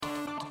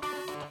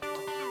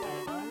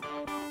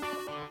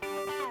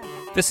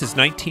This is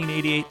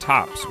 1988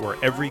 Topps, where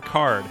every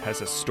card has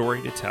a story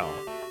to tell.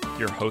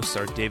 Your hosts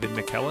are David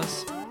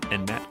McKellis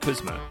and Matt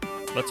Kuzma.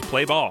 Let's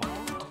play ball.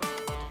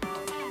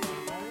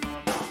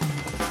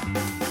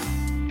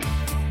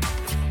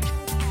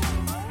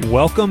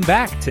 Welcome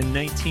back to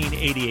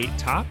 1988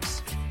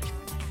 Topps.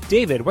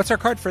 David, what's our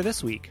card for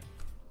this week?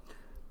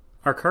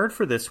 Our card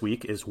for this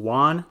week is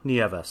Juan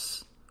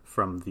Nieves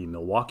from the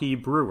Milwaukee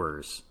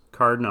Brewers,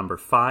 card number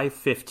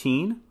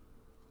 515.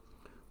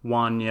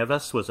 Juan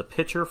Nieves was a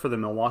pitcher for the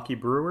Milwaukee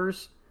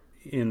Brewers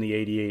in the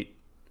 88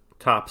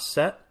 Topps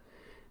set,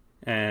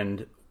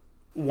 and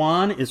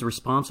Juan is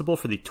responsible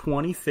for the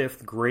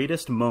 25th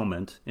greatest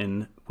moment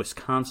in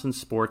Wisconsin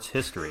sports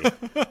history.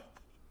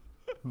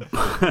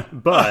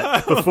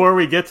 But before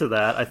we get to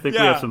that, I think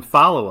we have some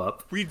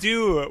follow-up. We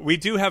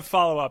do have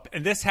follow-up,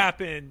 and this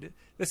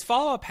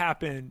follow-up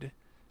happened,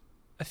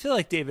 I feel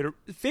like, David,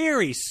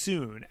 very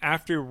soon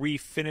after we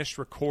finished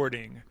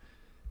recording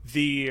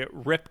the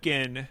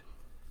Ripken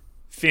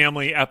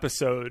family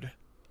episode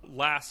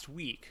last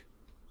week.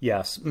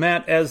 Yes,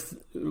 Matt, as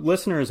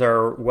listeners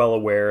are well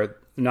aware,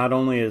 not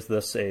only is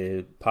this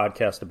a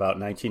podcast about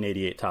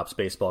 1988 Topps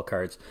baseball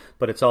cards,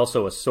 but it's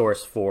also a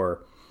source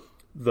for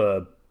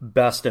the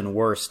best and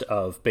worst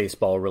of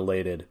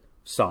baseball-related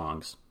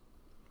songs.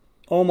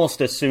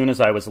 Almost as soon as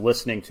I was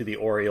listening to the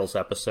Orioles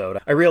episode,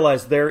 I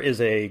realized there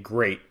is a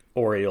great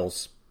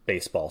Orioles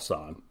baseball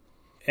song.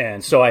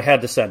 And so I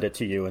had to send it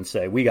to you and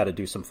say, we got to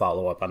do some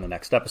follow-up on the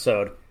next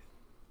episode.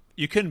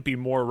 You couldn't be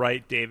more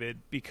right, David,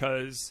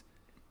 because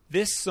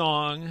this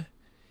song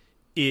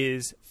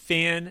is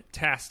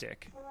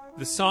fantastic.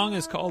 The song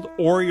is called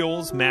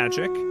Orioles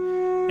Magic,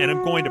 and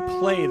I'm going to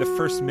play the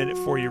first minute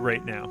for you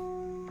right now.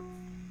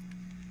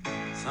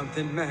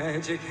 Something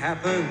magic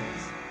happens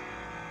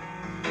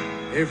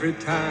every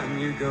time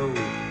you go.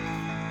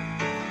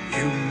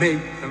 You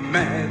make the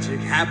magic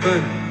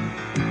happen,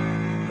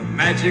 the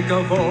magic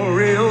of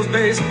Orioles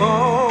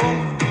baseball.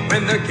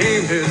 When the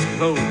game is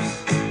close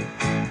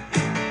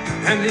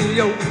and the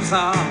O's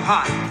are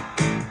hot,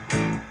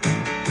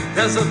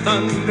 there's a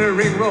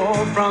thundering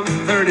roar from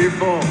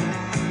 34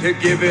 to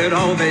give it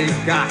all they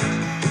got.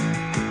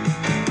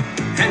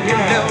 And you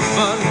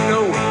never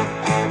know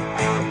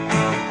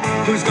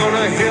who's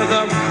gonna hear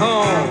the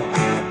call.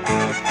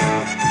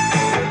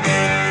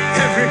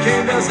 Every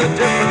game has a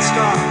different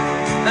start.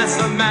 That's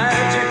the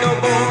magic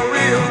of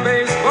Orioles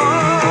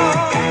baseball.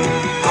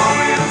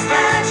 Orioles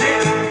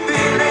magic,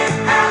 feel it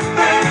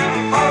happen.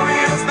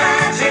 Orioles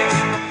magic,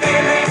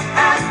 feel it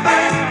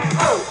happen.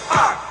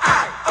 O-R-I-O-L-E-S.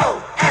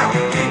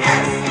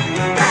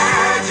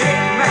 Magic,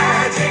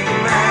 magic,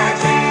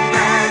 magic,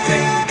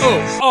 magic.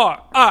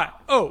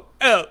 O-R-I-O-L-E-S.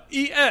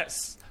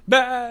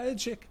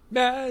 Magic,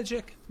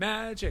 magic,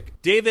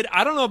 magic. David,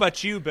 I don't know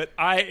about you, but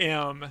I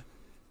am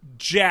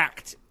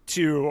jacked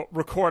to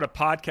record a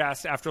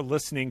podcast after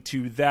listening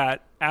to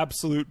that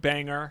absolute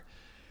banger,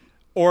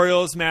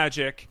 Orioles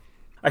Magic.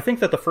 I think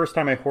that the first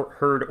time I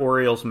heard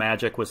Orioles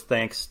Magic was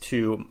thanks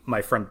to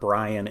my friend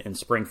Brian in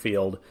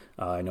Springfield.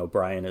 I know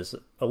Brian is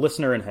a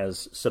listener and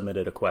has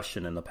submitted a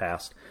question in the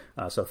past.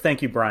 So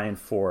thank you, Brian,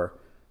 for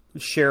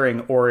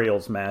sharing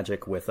Orioles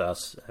Magic with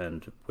us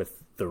and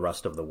with the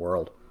rest of the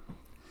world.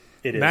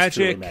 It is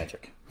truly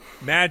magic.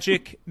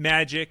 Magic,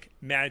 magic,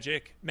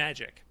 magic,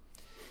 magic.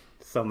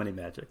 So many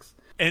magics.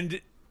 And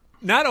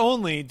not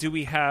only do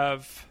we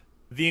have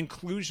the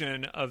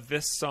inclusion of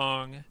this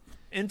song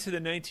into the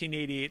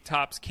 1988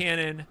 Topps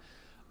canon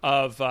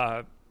of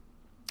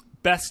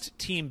best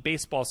team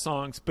baseball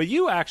songs, but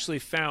you actually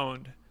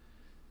found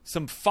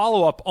some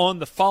follow-up on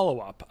the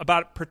follow-up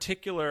about a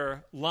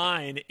particular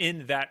line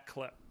in that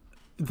clip.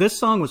 This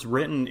song was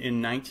written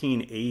in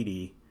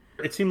 1980.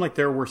 It seemed like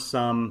there were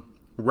some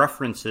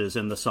references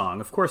in the song.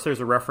 Of course,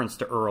 there's a reference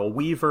to Earl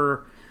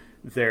Weaver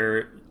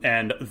there,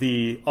 and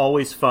the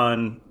always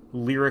fun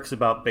lyrics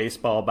about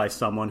baseball by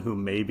someone who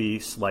maybe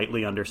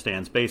slightly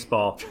understands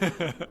baseball.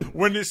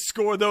 When they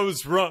score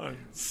those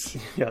runs.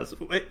 Yes.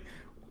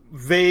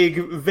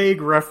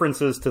 Vague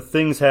references to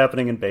things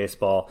happening in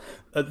baseball.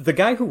 The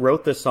guy who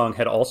wrote this song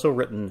had also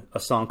written a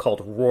song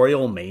called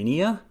Royal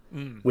Mania,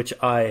 which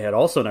I had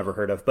also never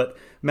heard of. But,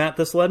 Matt,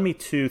 this led me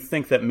to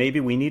think that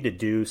maybe we need to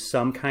do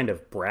some kind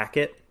of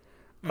bracket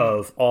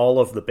of all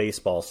of the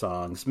baseball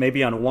songs.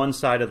 Maybe on one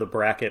side of the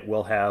bracket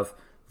we'll have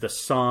the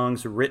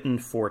songs written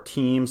for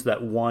teams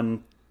that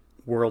won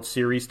World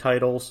Series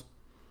titles,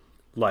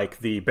 like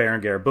the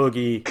Berenguer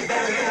Boogie.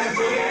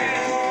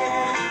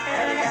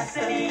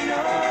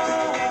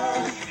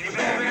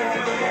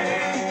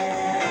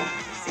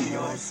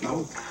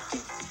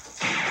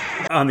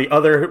 On the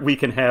other, we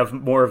can have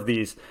more of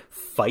these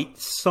fight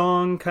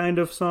song kind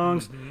of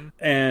songs. Mm-hmm.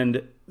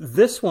 And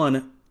this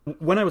one,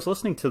 when I was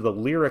listening to the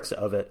lyrics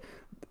of it,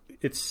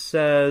 it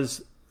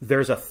says,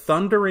 there's a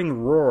thundering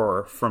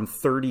roar from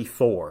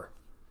 34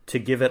 to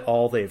give it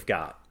all they've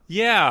got.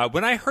 Yeah,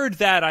 when I heard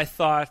that, I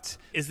thought,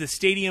 is the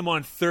stadium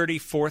on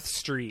 34th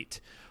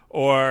Street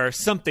or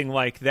something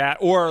like that?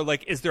 Or,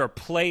 like, is there a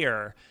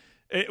player?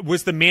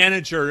 Was the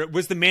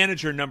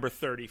manager number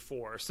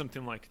 34 or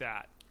something like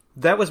that?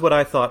 That was what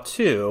I thought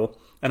too,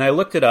 and I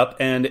looked it up,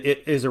 and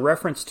it is a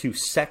reference to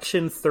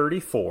Section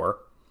 34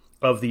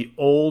 of the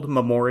old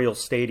Memorial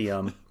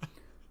Stadium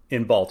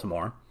in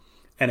Baltimore,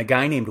 and a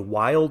guy named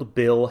Wild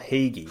Bill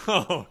Hagee.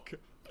 Oh, God.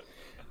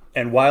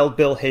 And Wild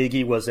Bill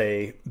Hagee was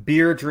a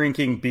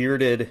beer-drinking,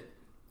 bearded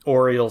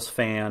Orioles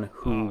fan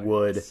who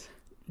would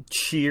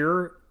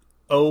cheer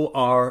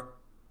ORIOLES,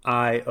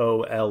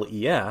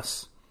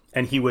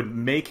 and he would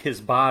make his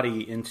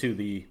body into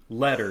the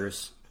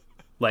letters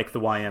like the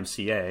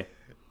YMCA.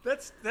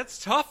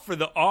 That's tough for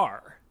the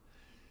R.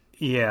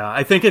 Yeah,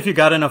 I think if you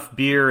got enough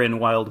beer in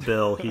Wild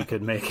Bill, he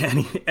could make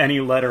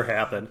any letter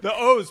happen. The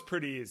O's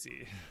pretty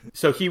easy.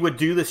 So he would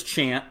do this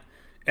chant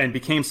and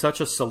became such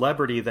a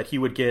celebrity that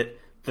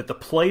that the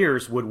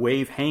players would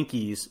wave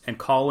hankies and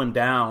call him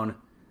down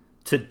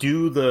to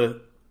do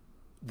the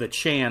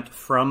chant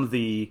from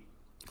the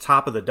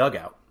top of the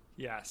dugout.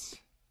 Yes.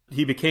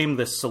 He became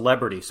this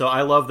celebrity. So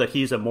I love that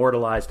he's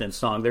immortalized in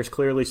song. There's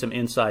clearly some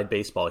inside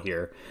baseball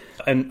here.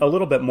 And a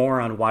little bit more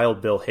on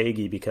Wild Bill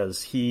Hagee,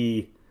 because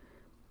he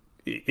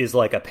is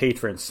like a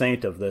patron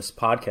saint of this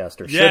podcast,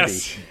 or should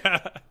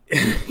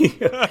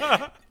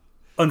be.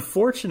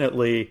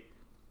 Unfortunately,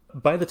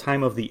 by the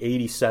time of the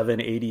 87,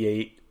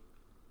 88,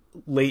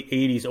 late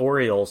 80s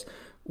Orioles,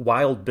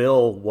 Wild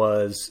Bill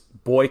was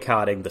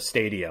boycotting the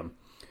stadium.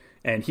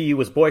 And he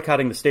was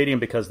boycotting the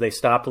stadium because they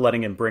stopped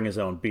letting him bring his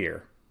own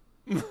beer.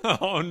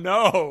 Oh,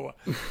 no.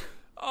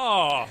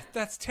 Oh,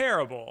 that's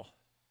terrible.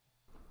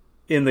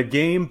 In the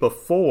game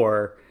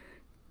before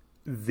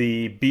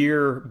the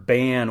beer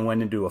ban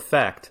went into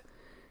effect,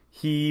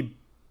 he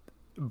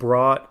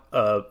brought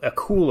a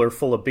cooler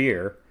full of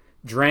beer,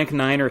 drank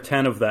 9 or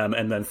 10 of them,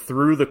 and then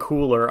threw the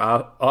cooler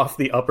off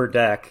the upper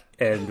deck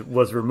and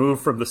was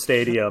removed from the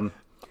stadium,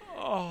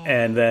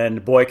 and then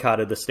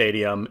boycotted the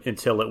stadium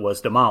until it was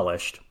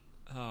demolished.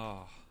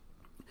 Oh.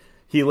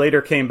 He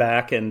later came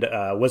back and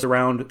was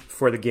around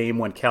for the game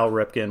when Cal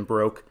Ripken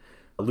broke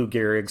Lou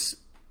Gehrig's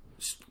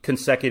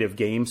consecutive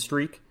game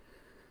streak.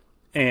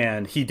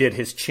 And he did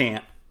his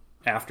chant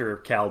after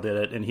Cal did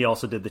it, and he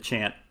also did the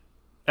chant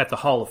at the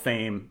Hall of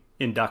Fame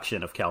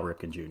induction of Cal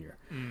Ripken Jr.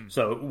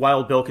 So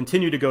Wild Bill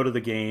continued to go to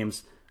the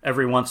games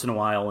every once in a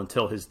while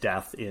until his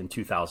death in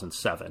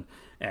 2007.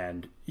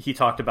 And he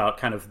talked about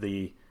kind of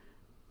the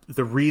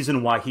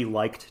reason why he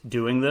liked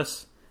doing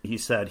this. He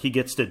said he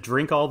gets to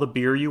drink all the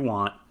beer you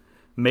want,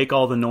 make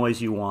all the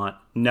noise you want,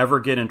 never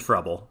get in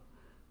trouble.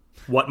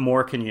 What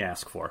more can you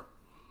ask for?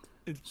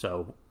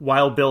 So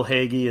Wild Bill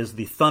Hagee is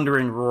the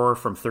thundering roar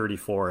from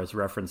 34 as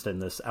referenced in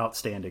this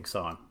outstanding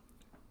song.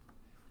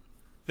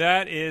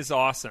 That is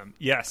awesome.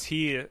 Yes,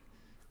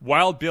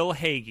 Wild Bill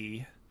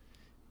Hagee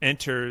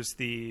enters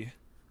the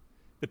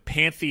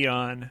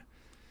pantheon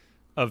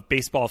of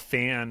baseball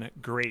fan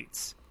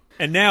greats.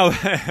 And now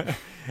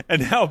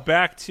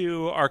back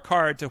to our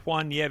card, to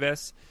Juan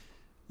Nieves,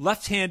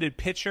 left-handed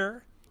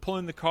pitcher,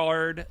 pulling the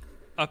card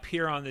up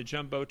here on the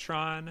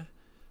Jumbotron,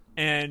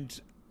 and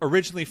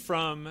originally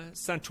from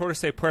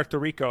Santurce, Puerto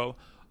Rico.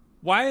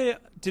 Why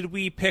did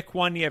we pick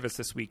Juan Nieves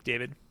this week,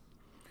 David?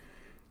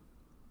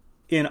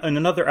 In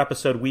another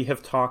episode, we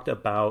have talked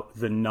about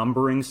the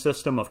numbering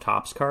system of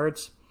Topps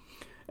cards,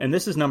 and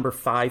this is number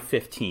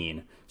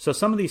 515. So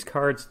some of these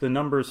cards, the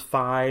numbers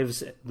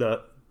fives,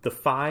 the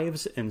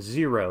fives and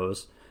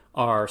zeros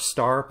are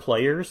star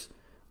players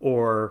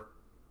or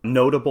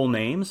notable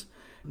names.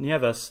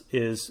 Nieves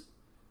is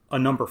a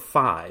number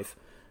 5.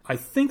 I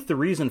think the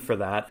reason for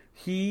that,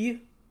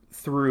 he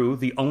threw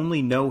the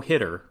only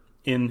no-hitter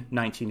in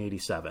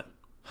 1987.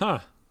 Huh.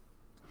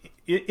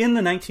 In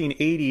the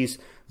 1980s,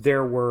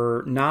 there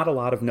were not a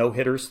lot of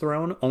no-hitters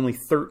thrown. Only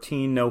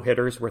 13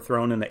 no-hitters were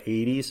thrown in the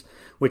 80s,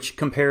 which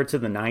compared to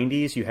the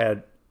 90s, you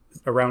had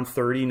around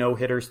 30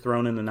 no-hitters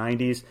thrown in the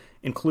 90s,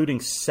 including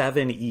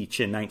 7 each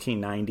in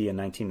 1990 and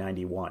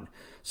 1991.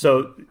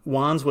 So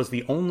Juan's was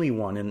the only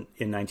one in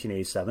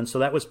 1987, so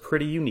that was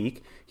pretty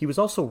unique. He was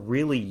also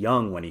really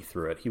young when he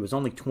threw it. He was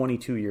only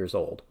 22 years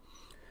old.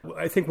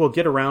 I think we'll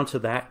get around to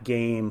that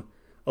game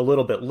a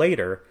little bit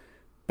later,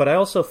 but I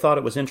also thought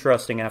it was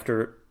interesting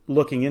after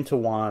looking into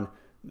Juan.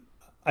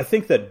 I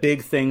think that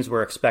big things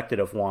were expected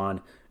of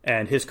Juan,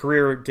 and his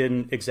career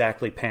didn't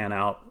exactly pan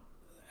out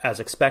as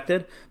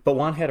expected, but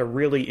Juan had a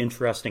really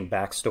interesting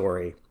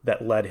backstory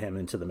that led him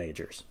into the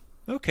majors.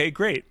 Okay,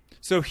 great.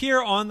 So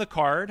here on the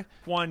card,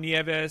 Juan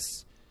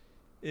Nieves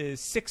is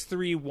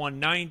 6'3",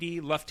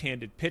 190,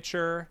 left-handed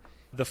pitcher.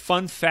 The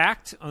fun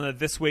fact on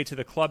This Way to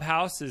the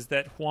Clubhouse is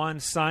that Juan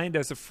signed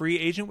as a free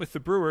agent with the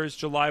Brewers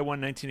July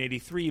 1,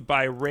 1983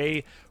 by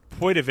Ray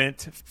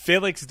Poitevint,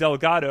 Felix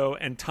Delgado,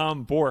 and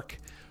Tom Bork,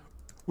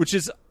 which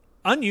is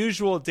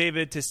unusual,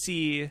 David, to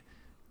see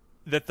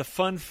that the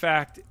fun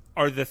fact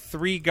are the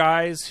 3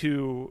 guys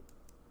who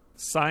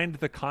signed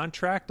the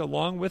contract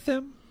along with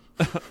him.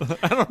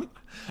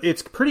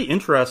 It's pretty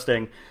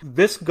interesting.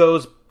 This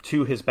goes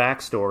to his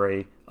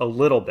backstory a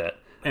little bit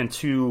and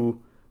to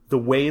the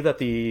way that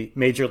the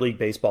Major League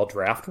Baseball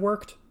draft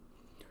worked.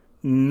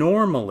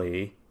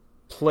 Normally,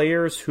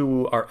 players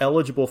who are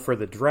eligible for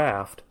the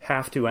draft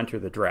have to enter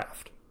the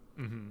draft.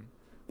 Mm-hmm.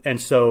 And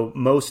so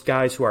most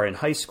guys who are in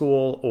high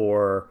school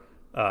or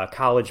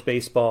college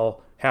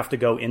baseball have to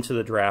go into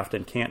the draft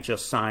and can't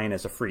just sign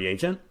as a free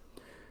agent.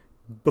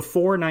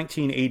 Before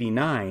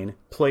 1989,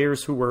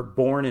 players who were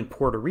born in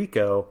Puerto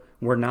Rico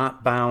were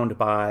not bound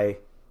by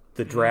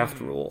the draft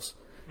rules.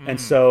 And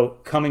so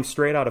coming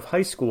straight out of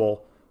high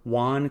school,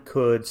 Juan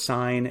could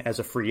sign as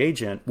a free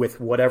agent with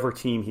whatever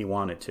team he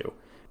wanted to.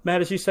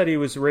 Matt, as you said, he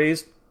was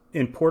raised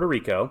in Puerto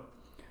Rico.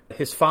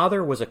 His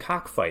father was a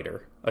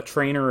cockfighter, a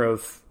trainer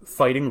of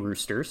fighting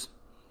roosters.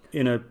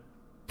 In a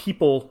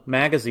People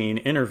magazine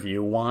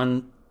interview,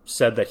 Juan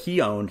said that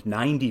he owned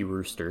 90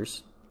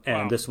 roosters,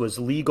 and this was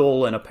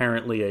legal and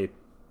apparently a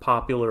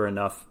popular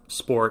enough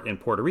sport in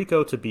Puerto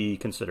Rico to be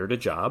considered a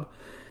job.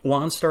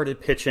 Juan started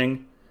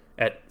pitching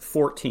at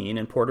 14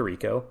 in Puerto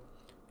Rico,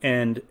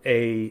 and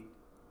a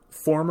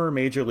former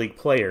Major League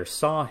player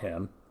saw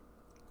him,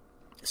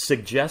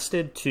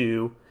 suggested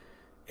to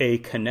a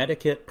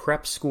Connecticut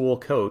prep school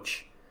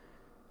coach,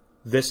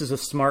 this is a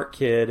smart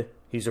kid,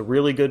 he's a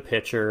really good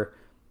pitcher,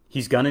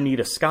 he's going to need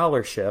a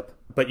scholarship,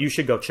 but you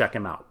should go check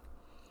him out.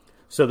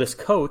 So this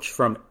coach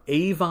from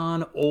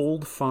Avon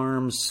Old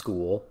Farms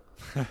School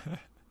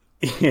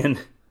in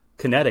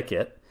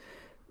Connecticut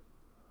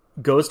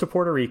goes to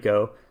Puerto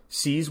Rico,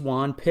 sees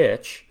Juan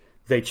pitch,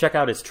 they check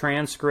out his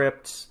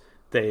transcripts,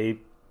 they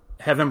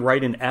have him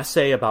write an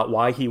essay about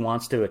why he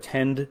wants to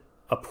attend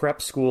a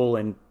prep school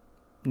in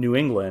New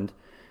England,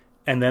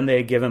 and then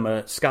they give him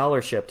a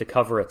scholarship to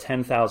cover a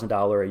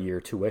 $10,000 a year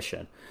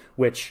tuition,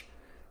 which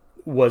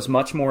was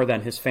much more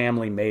than his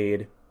family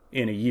made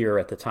in a year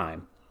at the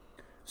time.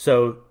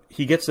 So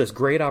he gets this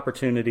great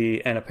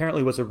opportunity and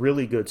apparently was a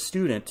really good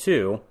student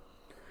too.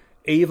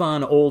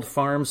 Avon Old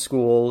Farm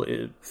School,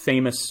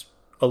 famous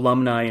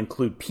alumni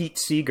include Pete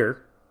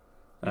Seeger,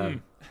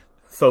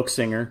 folk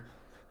singer.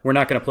 We're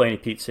not going to play any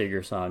Pete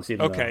Seeger songs.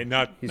 Okay,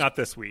 not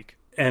this week.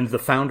 And the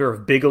founder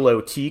of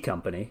Bigelow Tea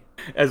Company,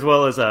 as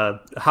well as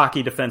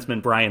hockey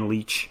defenseman Brian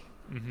Leach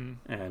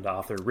and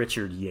author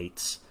Richard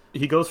Yates.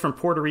 He goes from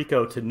Puerto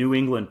Rico to New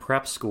England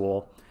prep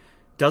school,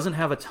 doesn't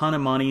have a ton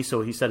of money,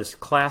 so he said his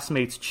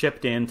classmates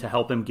chipped in to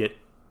help him get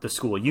the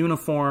school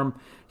uniform.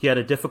 He had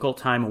a difficult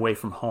time away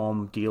from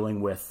home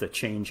dealing with the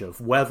change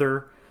of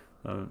weather.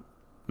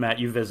 Matt,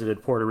 you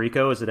visited Puerto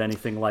Rico. Is it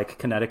anything like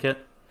Connecticut?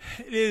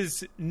 It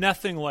is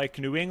nothing like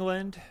New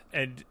England,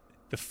 and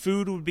the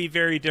food would be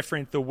very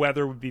different. The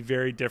weather would be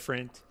very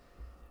different.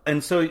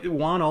 And so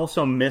Juan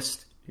also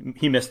missed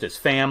his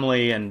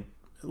family and,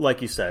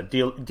 like you said,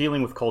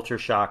 dealing with culture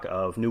shock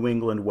of New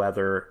England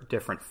weather,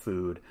 different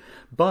food.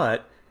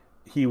 But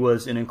he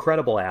was an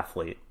incredible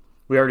athlete.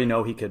 We already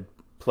know he could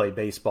play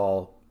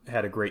baseball,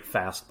 had a great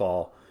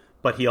fastball,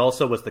 but he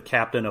also was the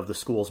captain of the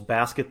school's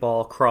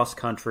basketball, cross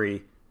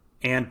country,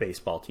 and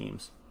baseball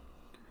teams.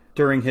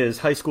 During his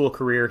high school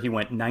career, he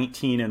went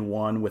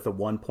 19-1 with a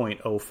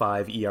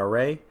 1.05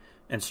 ERA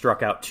and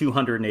struck out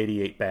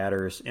 288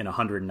 batters in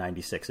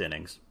 196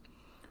 innings.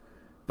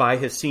 By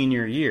his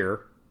senior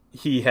year,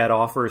 he had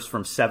offers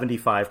from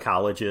 75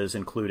 colleges,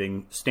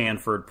 including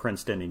Stanford,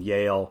 Princeton, and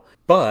Yale.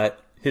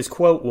 But his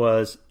quote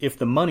was, "If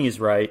the money's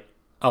right,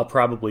 I'll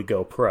probably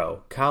go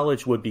pro.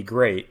 College would be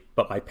great,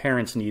 but my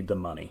parents need the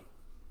money."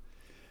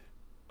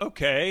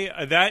 Okay,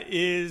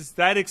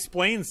 that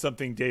explains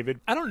something, David.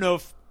 I don't know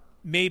if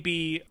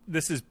maybe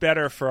this is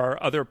better for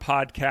our other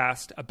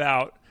podcast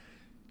about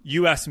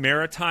U.S.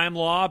 maritime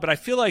law, but I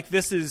feel like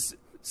this is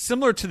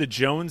similar to the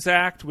Jones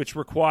Act, which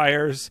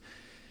requires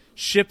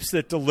ships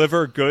that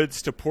deliver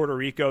goods to Puerto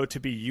Rico to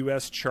be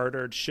U.S.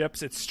 chartered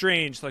ships. It's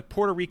strange. Like,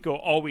 Puerto Rico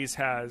always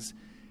has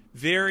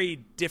very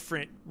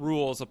different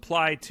rules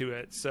applied to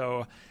it.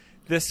 So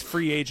this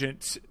free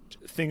agent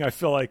thing, I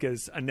feel like,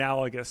 is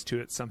analogous to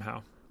it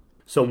somehow.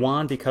 So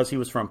Juan, because he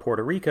was from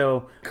Puerto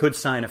Rico, could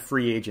sign a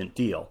free agent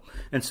deal.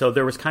 And so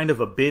there was kind of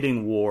a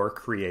bidding war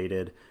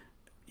created.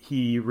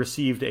 He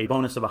received a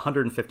bonus of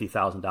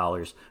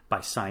 $150,000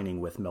 by signing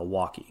with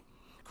Milwaukee.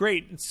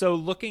 Great. So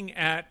looking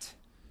at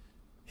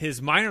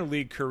his minor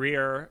league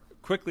career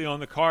quickly on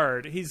the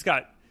card, he's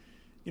got,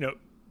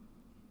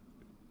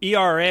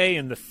 ERA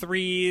in the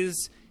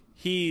threes.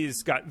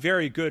 He's got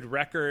very good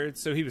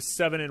records. So he was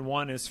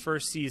 7-1 his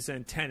first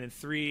season,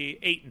 10-3,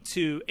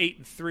 8-2,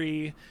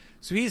 8-3.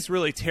 So he's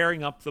really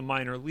tearing up the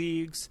minor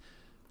leagues,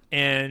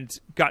 and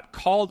got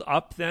called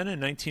up then in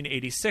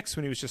 1986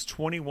 when he was just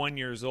 21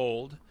 years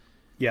old.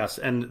 Yes,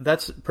 and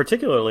that's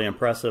particularly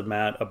impressive,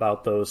 Matt,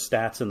 about those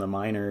stats in the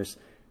minors,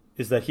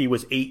 is that he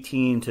was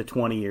 18 to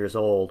 20 years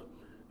old,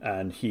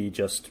 and he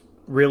just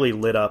really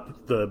lit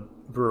up the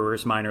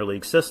Brewers minor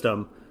league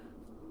system,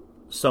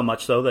 so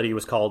much so that he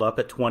was called up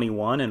at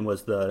 21 and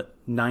was the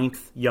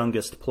 9th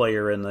youngest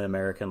player in the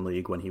American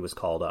League when he was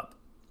called up.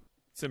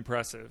 It's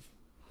impressive.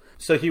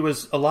 So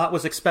a lot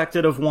was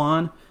expected of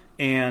Juan,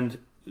 and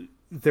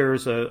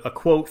there's a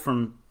quote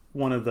from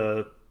one of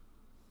the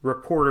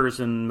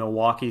reporters in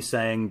Milwaukee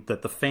saying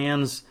that the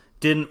fans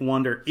didn't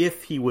wonder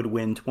if he would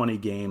win 20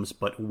 games,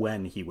 but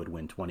when he would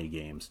win 20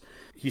 games.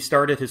 He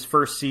started his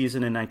first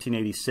season in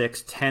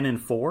 1986,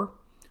 10-4,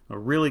 a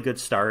really good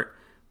start,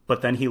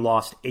 but then he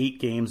lost 8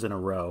 games in a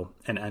row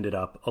and ended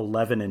up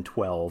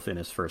 11-12 in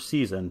his first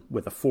season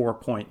with a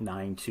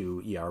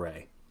 4.92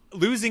 ERA.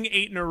 Losing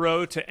 8 in a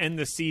row to end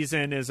the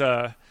season is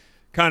a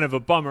kind of a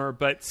bummer,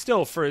 but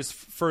still for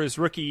his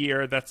rookie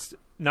year, that's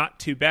not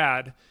too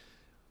bad.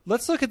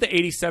 Let's look at the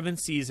 87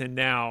 season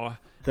now.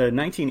 The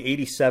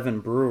 1987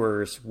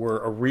 Brewers were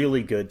a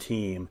really good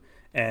team,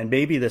 and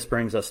maybe this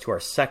brings us to our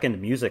second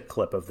music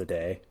clip of the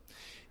day.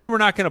 We're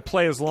not going to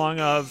play as long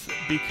of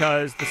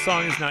because the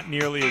song is not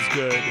nearly as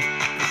good.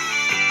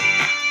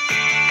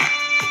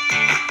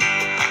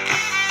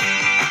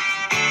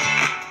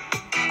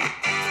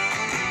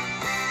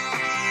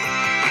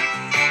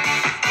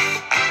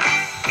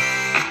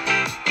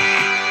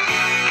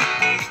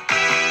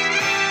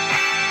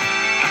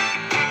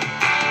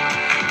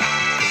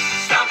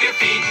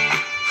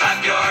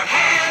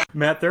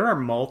 Matt, there are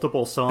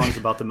multiple songs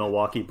about the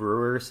Milwaukee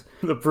Brewers.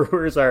 The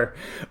Brewers are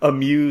a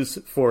muse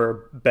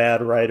for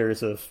bad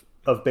writers of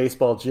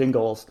baseball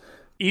jingles.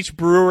 Each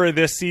Brewer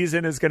this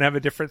season is going to have a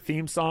different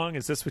theme song.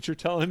 Is this what you're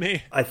telling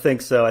me? I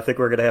think so. I think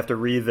we're going to have to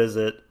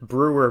revisit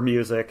Brewer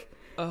music.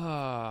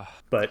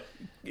 But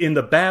in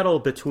the battle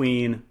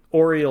between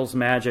Orioles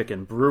Magic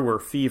and Brewer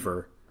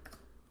Fever,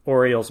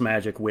 Orioles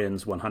Magic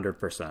wins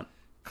 100%.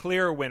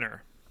 Clear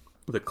winner.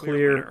 The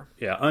clear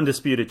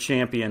undisputed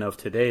champion of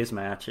today's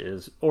match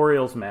is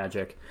Orioles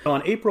Magic.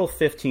 On April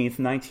 15th,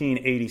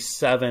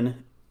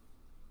 1987,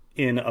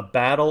 in a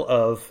battle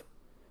of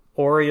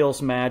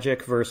Orioles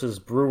Magic versus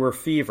Brewer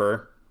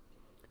Fever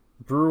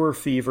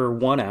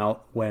won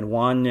out when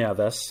Juan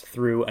Nieves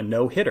threw a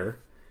no-hitter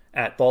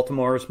at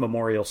Baltimore's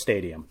Memorial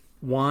Stadium.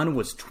 Juan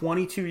was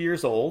 22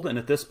 years old, and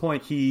at this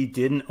point he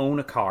didn't own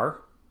a car.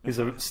 He's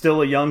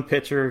still a young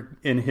pitcher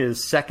in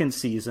his second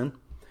season.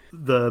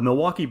 The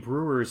Milwaukee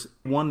Brewers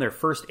won their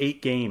first 8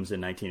 games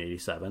in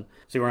 1987.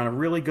 So they were on a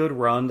really good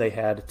run. They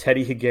had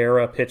Teddy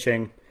Higuera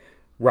pitching.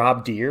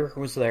 Rob Deere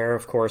was there,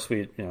 of course.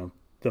 The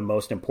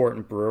most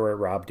important Brewer,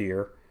 Rob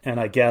Deere. And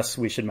I guess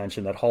we should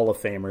mention that Hall of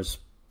Famers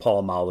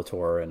Paul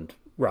Molitor and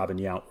Robin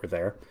Yount were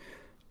there.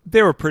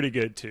 They were pretty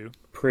good, too.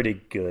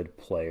 Pretty good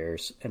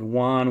players. And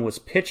Juan was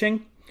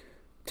pitching.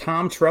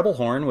 Tom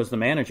Trebelhorn was the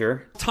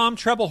manager. Tom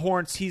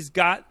Trebelhorn, he's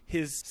got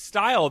his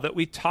style that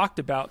we talked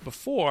about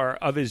before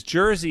of his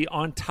jersey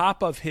on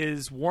top of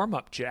his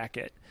warm-up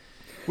jacket,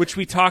 which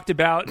we talked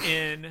about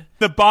in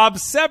the Bob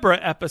Sebra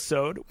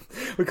episode.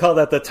 We call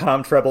that the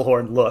Tom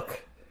Trebelhorn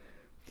look.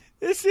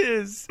 This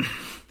is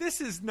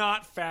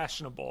not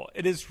fashionable.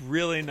 It is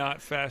really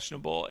not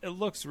fashionable. It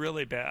looks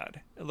really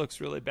bad.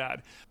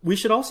 We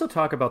should also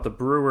talk about the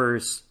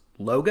Brewers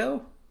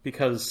logo,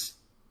 because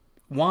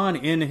Juan,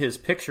 in his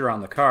picture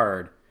on the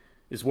card,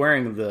 is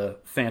wearing the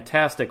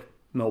fantastic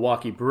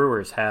Milwaukee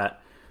Brewers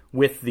hat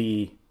with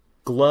the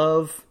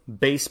glove,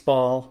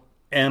 baseball,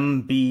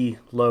 MB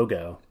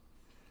logo.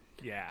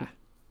 Yeah.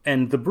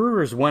 And the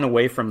Brewers went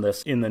away from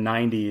this in the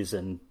 90s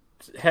and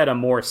had a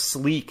more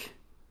sleek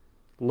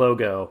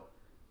logo.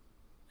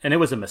 And it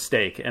was a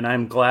mistake. And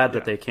I'm glad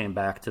that they came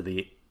back to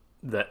the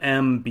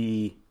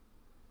MB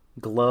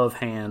glove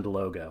hand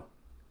logo.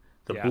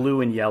 The blue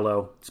and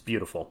yellow. It's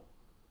beautiful.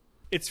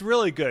 It's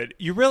really good.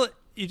 You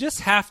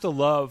just have to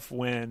love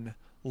when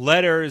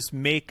letters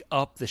make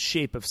up the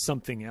shape of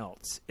something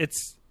else.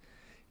 It's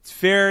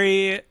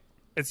very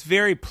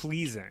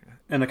pleasing.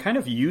 And the kind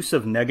of use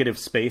of negative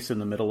space in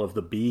the middle of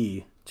the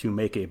B to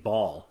make a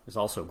ball is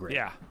also great.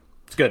 Yeah.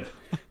 It's good.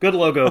 Good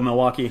logo,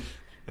 Milwaukee.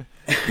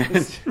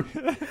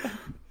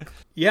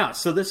 Yeah,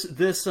 so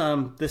this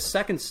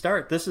second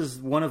start, this is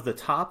one of the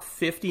top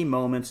 50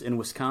 moments in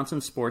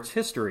Wisconsin sports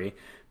history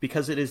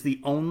because it is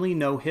the only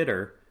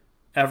no-hitter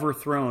ever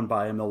thrown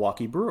by a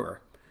Milwaukee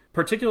Brewer.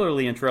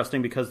 Particularly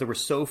interesting because there were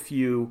so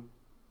few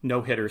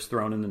no-hitters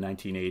thrown in the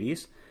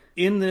 1980s.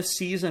 In this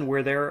season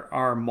where there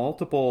are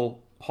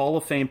multiple Hall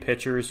of Fame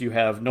pitchers, you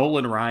have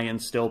Nolan Ryan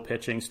still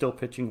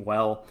pitching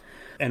well,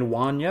 and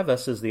Juan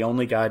Nieves is the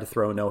only guy to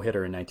throw a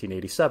no-hitter in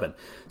 1987.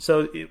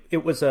 So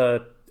it was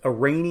a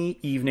rainy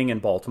evening in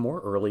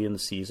Baltimore early in the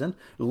season.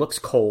 It looks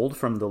cold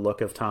from the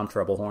look of Tom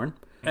Trebelhorn.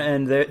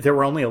 And there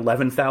were only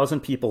 11,000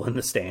 people in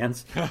the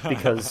stands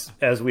because,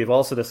 as we've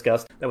also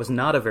discussed, that was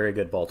not a very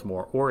good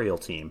Baltimore Oriole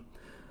team.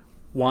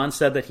 Juan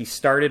said that he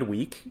started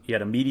weak. He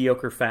had a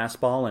mediocre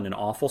fastball and an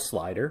awful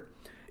slider.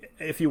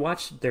 If you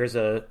watch, there's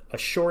a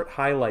short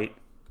highlight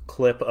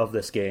clip of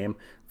this game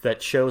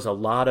that shows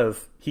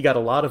he got a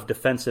lot of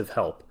defensive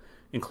help,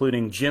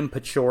 including Jim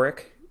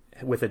Paciorek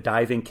with a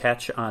diving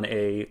catch on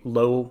a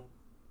low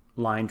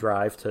line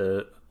drive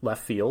to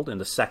left field in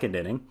the second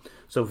inning.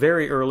 So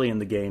very early in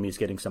the game, he's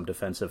getting some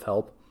defensive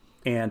help.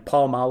 And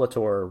Paul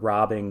Molitor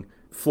robbing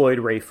Floyd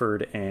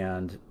Rayford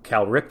and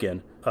Cal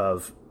Ripken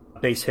of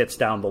base hits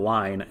down the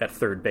line at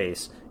third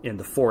base in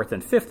the fourth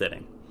and fifth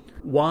inning.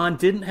 Juan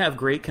didn't have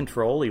great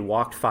control. He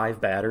walked 5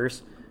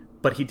 batters,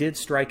 but he did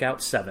strike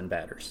out 7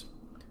 batters.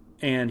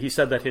 And he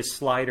said that his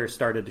slider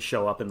started to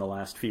show up in the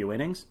last few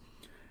innings.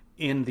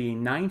 In the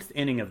 9th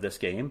inning of this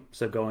game,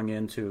 so going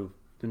into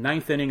the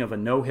 9th inning of a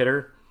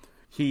no-hitter,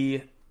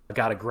 he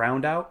got a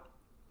ground out,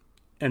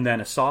 and then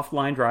a soft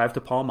line drive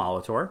to Paul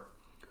Molitor.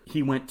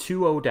 He went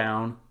 2-0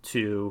 down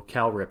to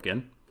Cal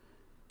Ripken,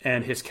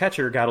 and his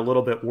catcher got a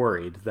little bit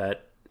worried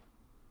that,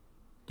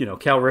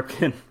 Cal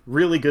Ripken,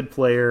 really good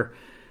player.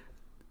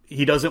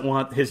 He doesn't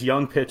want his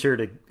young pitcher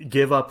to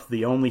give up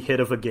the only hit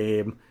of a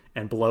game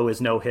and blow his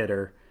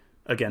no-hitter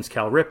against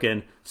Cal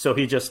Ripken. So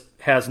he just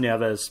has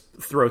Neves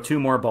throw 2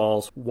 more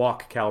balls,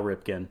 walk Cal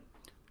Ripken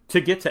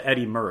to get to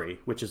Eddie Murray,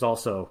 which is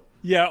also...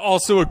 Yeah,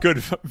 also a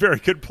very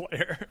good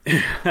player.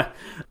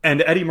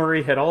 And Eddie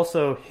Murray had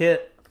also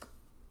hit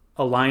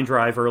a line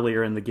drive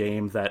earlier in the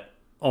game that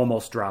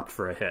almost dropped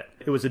for a hit.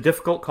 It was a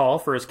difficult call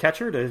for his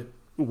catcher to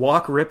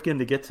walk Ripken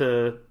to get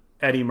to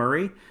Eddie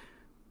Murray.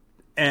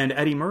 And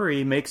Eddie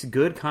Murray makes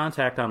good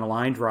contact on a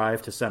line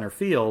drive to center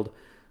field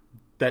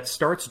that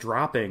starts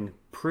dropping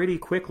pretty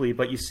quickly.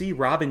 But you see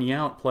Robin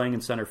Yount playing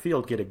in center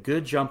field get a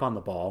good jump on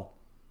the ball.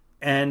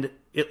 And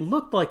it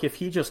looked like if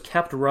he just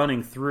kept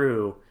running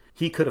through,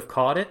 he could have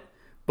caught it.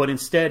 But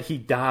instead, he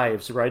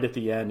dives right at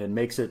the end and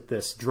makes it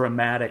this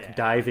dramatic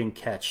diving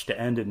catch to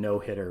end a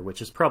no-hitter,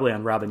 which is probably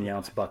on Robin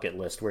Yount's bucket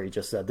list, where he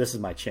just said, this is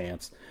my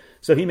chance.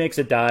 So he makes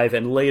a dive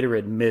and later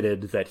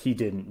admitted that he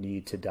didn't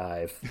need to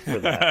dive for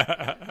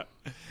that.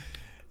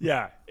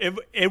 Yeah,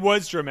 it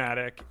was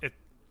dramatic. It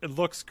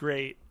looks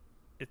great.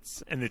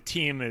 And the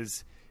team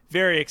is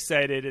very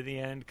excited at the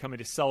end, coming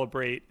to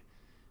celebrate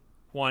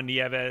Juan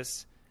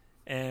Nieves.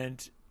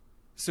 And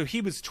so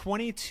he was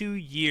 22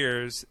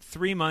 years,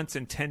 3 months,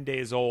 and 10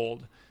 days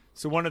old.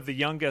 So one of the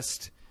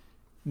youngest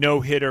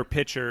no-hitter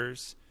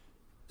pitchers.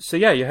 So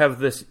yeah, you have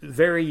this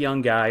very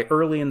young guy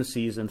early in the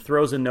season,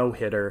 throws a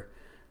no-hitter.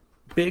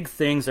 Big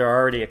things are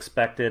already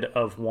expected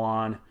of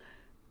Juan.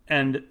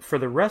 And for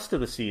the rest of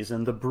the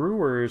season, the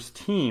Brewers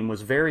team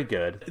was very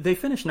good. They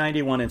finished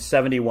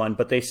 91-71,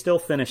 but they still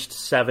finished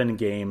 7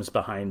 games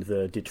behind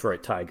the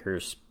Detroit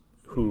Tigers,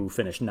 who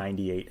finished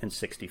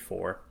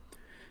 98-64.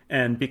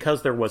 And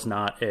because there was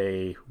not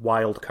a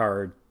wild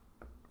card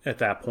at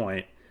that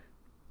point,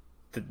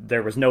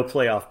 there was no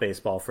playoff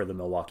baseball for the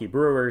Milwaukee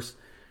Brewers.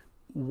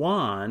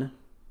 Juan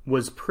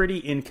was pretty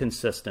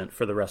inconsistent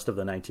for the rest of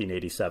the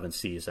 1987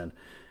 season.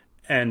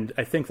 And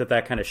I think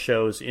that kind of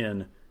shows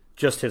in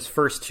just his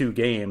first 2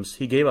 games.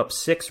 He gave up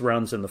 6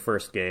 runs in the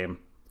first game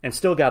and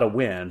still got a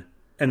win,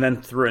 and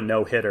then threw a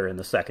no-hitter in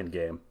the second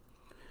game.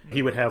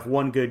 He would have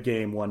 1 good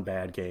game, 1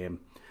 bad game.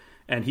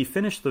 And he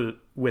finished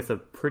with a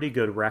pretty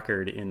good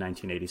record in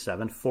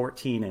 1987,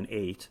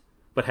 14-8,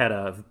 but had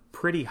a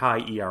pretty high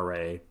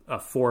ERA, a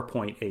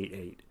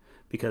 4.88,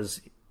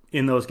 because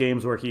in those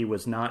games where he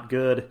was not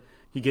good,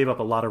 he gave up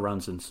a lot of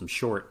runs in some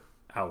short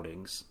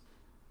outings.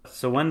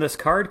 So when this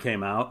card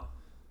came out,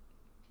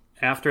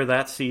 after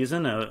that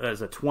season,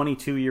 as a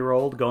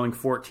 22-year-old going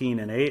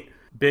 14-8,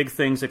 big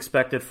things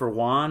expected for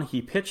Juan.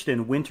 He pitched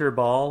in winter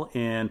ball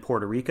in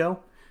Puerto Rico,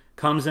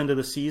 comes into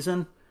the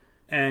season,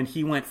 and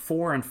he went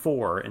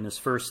 4-4 in his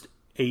first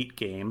 8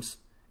 games,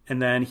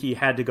 and then he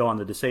had to go on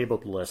the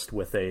disabled list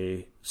with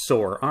a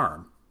sore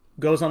arm.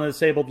 Goes on the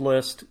disabled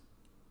list,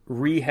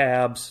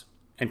 rehabs,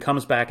 and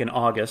comes back in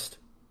August,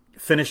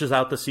 finishes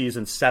out the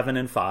season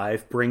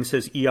 7-5, brings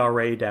his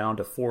ERA down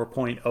to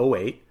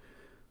 4.08.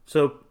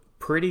 So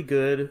pretty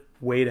good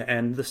way to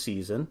end the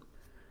season.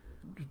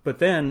 But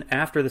then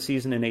after the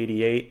season in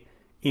 88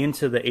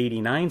 into the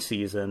 89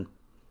 season,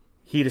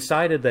 he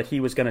decided that he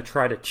was going to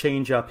try to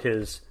change up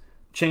his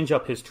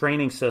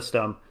training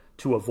system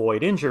to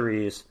avoid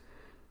injuries.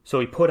 So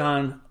he put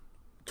on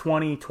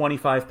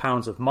 25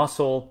 pounds of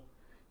muscle.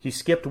 He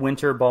skipped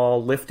winter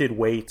ball, lifted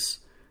weights.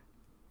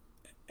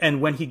 And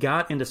when he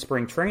got into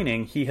spring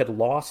training, he had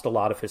lost a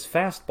lot of his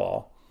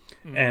fastball.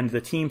 And the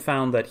team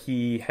found that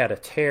he had a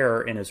tear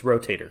in his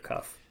rotator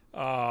cuff.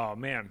 Oh,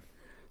 man.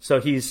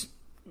 So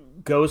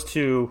goes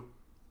to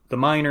the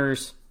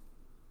minors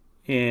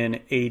in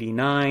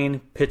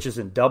 89, pitches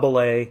in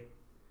Double-A.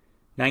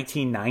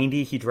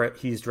 1990,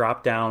 he's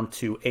dropped down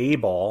to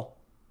A-ball.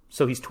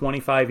 So he's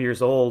 25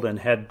 years old and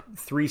had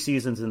 3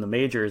 seasons in the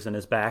majors and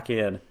is back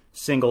in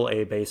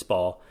Single-A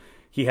baseball.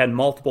 He had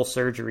multiple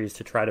surgeries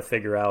to try to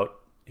figure out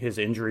his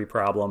injury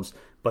problems,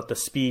 but the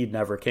speed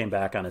never came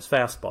back on his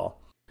fastball.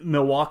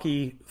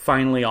 Milwaukee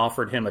finally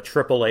offered him a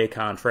Triple-A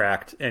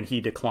contract, and he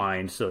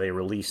declined, so they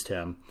released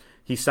him.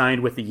 He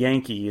signed with the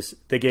Yankees.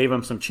 They gave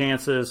him some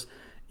chances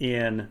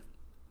in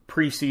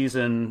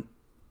preseason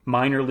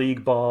minor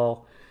league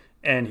ball,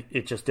 and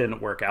it just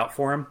didn't work out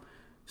for him.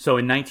 So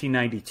in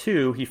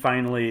 1992, he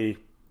finally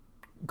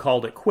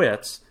called it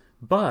quits,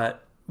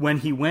 but when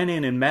he went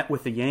in and met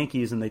with the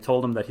Yankees and they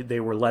told him that they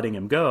were letting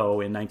him go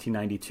in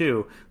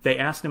 1992, they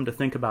asked him to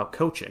think about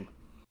coaching.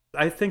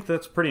 I think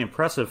that's pretty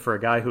impressive for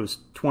a guy who's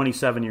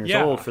 27 years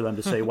old for them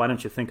to say, why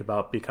don't you think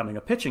about becoming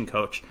a pitching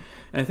coach?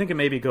 And I think it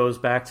maybe goes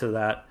back to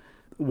that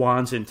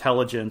Juan's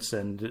intelligence,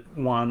 and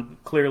Juan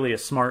clearly a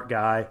smart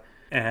guy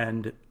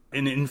and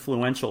an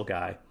influential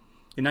guy.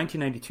 In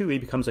 1992, he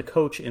becomes a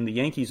coach in the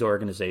Yankees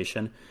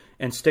organization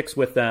and sticks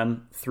with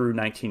them through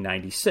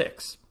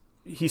 1996.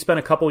 He spent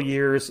a couple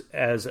years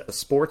as a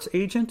sports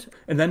agent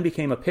and then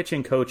became a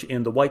pitching coach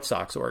in the White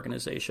Sox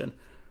organization,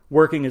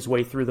 working his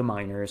way through the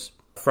minors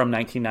from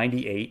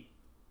 1998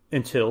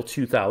 until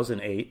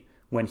 2008,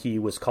 when he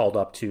was called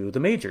up to the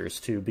majors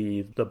to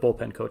be the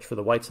bullpen coach for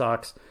the White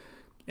Sox.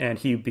 And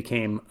he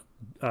became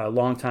a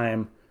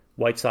longtime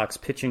White Sox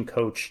pitching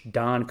coach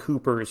Don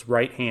Cooper's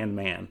right-hand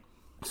man.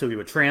 So he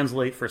would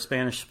translate for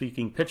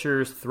Spanish-speaking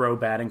pitchers, throw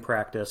batting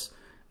practice,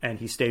 and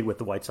he stayed with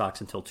the White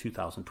Sox until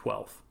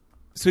 2012.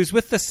 So he's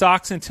with the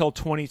Sox until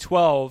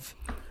 2012,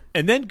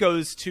 and then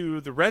goes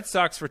to the Red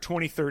Sox for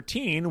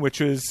 2013,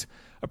 which was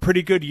a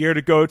pretty good year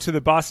to go to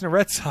the Boston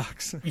Red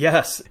Sox.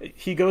 Yes,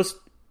 he goes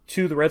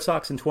to the Red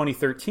Sox in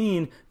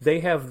 2013. They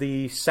have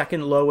the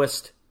second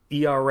lowest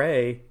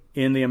ERA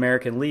in the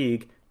American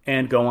League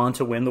and go on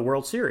to win the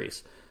World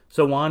Series.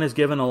 So Juan is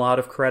given a lot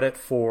of credit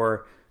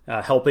for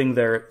helping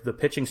the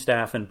pitching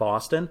staff in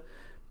Boston.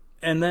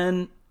 And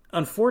then,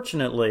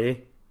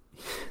 unfortunately,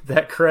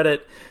 that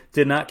credit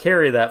did not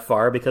carry that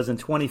far, because in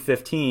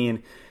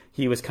 2015,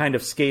 he was kind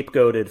of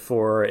scapegoated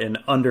for an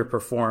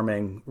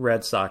underperforming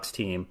Red Sox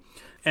team,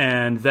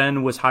 and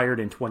then was hired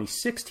in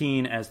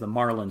 2016 as the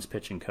Marlins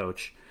pitching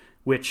coach,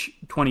 which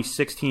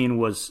 2016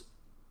 was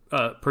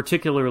a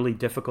particularly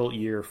difficult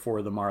year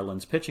for the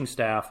Marlins pitching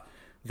staff.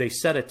 They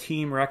set a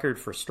team record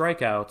for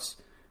strikeouts,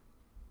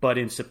 but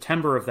in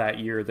September of that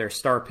year, their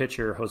star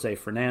pitcher, Jose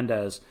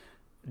Fernandez,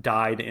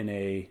 died in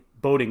a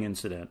boating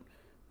incident.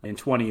 In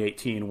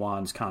 2018,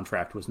 Juan's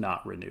contract was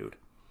not renewed.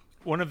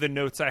 One of the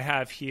notes I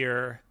have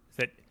here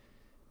that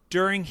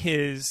during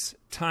his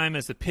time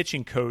as a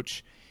pitching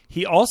coach,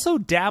 he also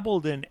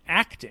dabbled in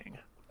acting.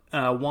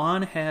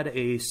 Juan had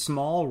a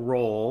small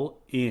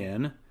role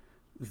in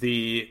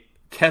the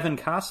Kevin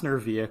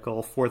Costner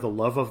vehicle For the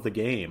Love of the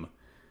Game,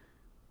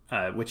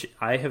 which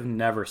I have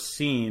never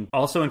seen.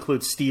 Also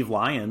includes Steve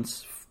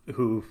Lyons,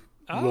 who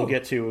we'll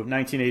get to,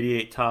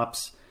 1988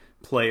 Topps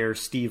player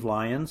Steve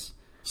Lyons.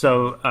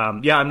 So,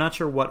 I'm not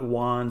sure what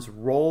Juan's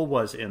role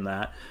was in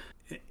that.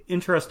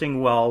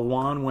 Interesting, while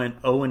Juan went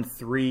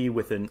 0-3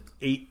 with an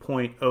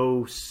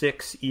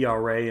 8.06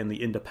 ERA in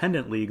the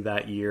Independent League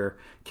that year,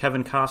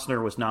 Kevin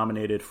Costner was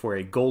nominated for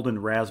a Golden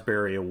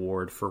Raspberry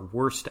Award for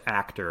Worst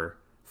Actor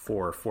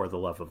for the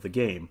Love of the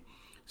Game.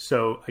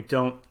 So I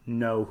don't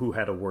know who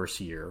had a worse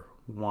year,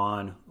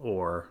 Juan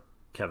or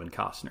Kevin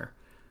Costner.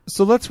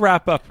 So let's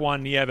wrap up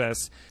Juan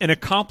Nieves, an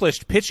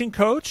accomplished pitching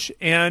coach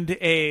and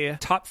a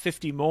top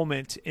 50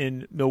 moment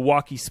in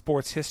Milwaukee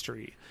sports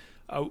history.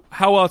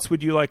 How else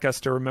would you like us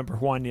to remember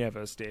Juan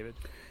Nieves, David?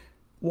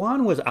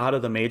 Juan was out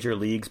of the major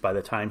leagues by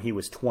the time he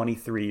was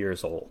 23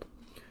 years old.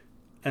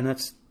 And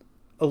that's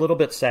a little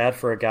bit sad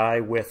for a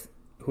guy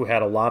who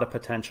had a lot of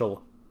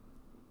potential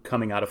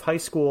coming out of high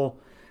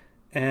school.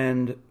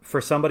 And for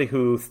somebody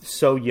who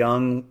so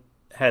young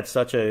had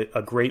such a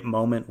great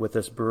moment with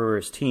this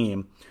Brewers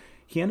team,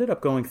 he ended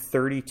up going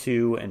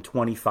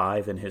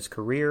 32-25 in his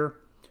career,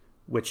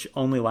 which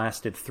only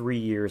lasted 3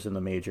 years in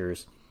the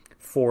majors,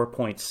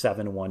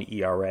 4.71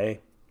 ERA.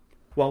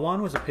 While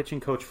Juan was a pitching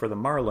coach for the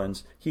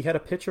Marlins, he had a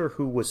pitcher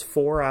who was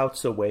 4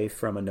 outs away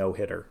from a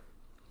no-hitter.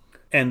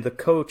 And the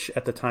coach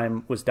at the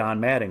time was Don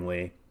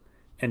Mattingly,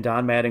 and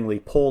Don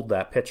Mattingly pulled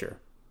that pitcher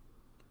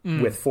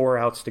with 4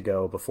 outs to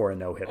go before a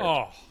no-hitter.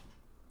 Oh.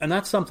 And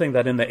that's something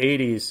that in the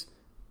 80s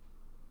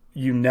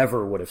you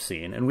never would have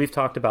seen. And we've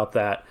talked about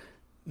that.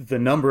 The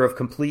number of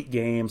complete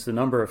games, the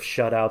number of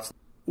shutouts.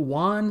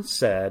 Juan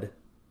said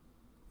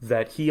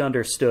that he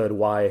understood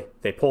why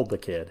they pulled the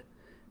kid,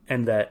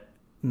 and that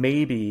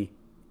maybe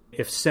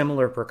if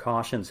similar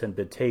precautions had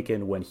been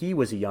taken when he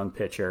was a young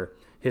pitcher,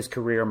 his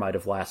career might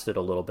have lasted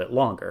a little bit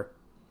longer.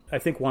 I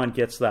think Juan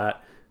gets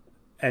that,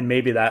 and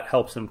maybe that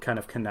helps him kind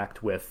of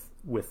connect with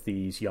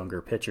these younger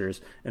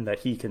pitchers, and that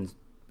he can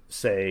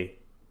say,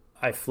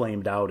 I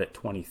flamed out at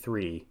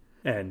 23,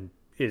 and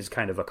is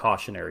kind of a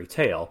cautionary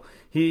tale.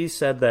 He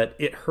said that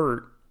it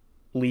hurt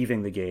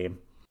leaving the game.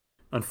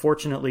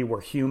 Unfortunately,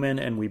 we're human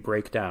and we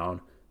break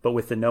down, but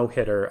with the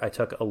no-hitter, I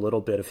took a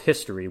little bit of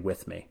history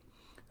with me.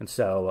 And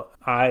so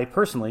I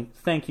personally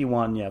thank you,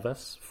 Juan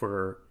Nieves,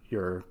 for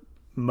your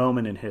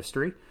moment in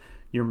history,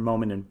 your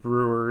moment in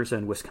Brewers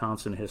and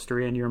Wisconsin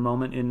history, and your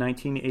moment in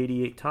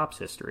 1988 Topps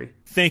history.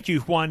 Thank you,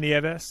 Juan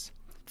Nieves.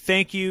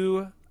 Thank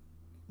you,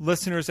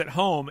 listeners at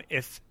home.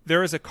 If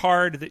there is a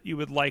card that you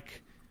would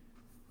like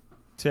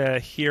to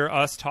hear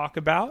us talk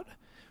about,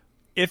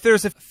 if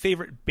there's a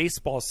favorite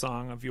baseball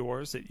song of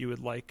yours that you would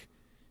like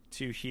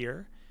to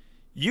hear,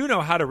 you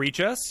know how to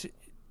reach us.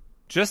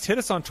 Just hit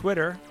us on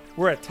Twitter.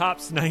 We're at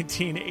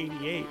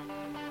Tops1988.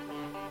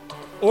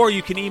 Or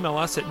you can email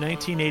us at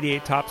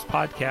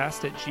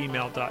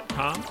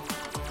 1988topspodcast@gmail.com.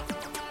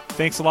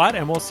 Thanks a lot,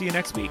 and we'll see you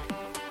next week.